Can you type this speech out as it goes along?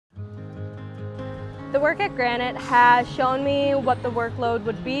The work at Granite has shown me what the workload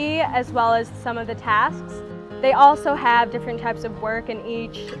would be as well as some of the tasks. They also have different types of work in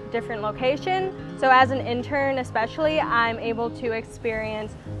each different location. So as an intern especially, I'm able to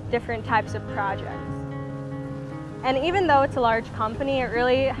experience different types of projects. And even though it's a large company, it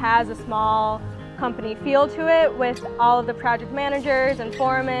really has a small company feel to it with all of the project managers and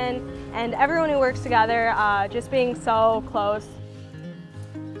foremen and everyone who works together just being so close.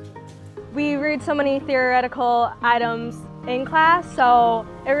 We read so many theoretical items in class, so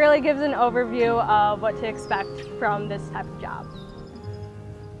it really gives an overview of what to expect from this type of job.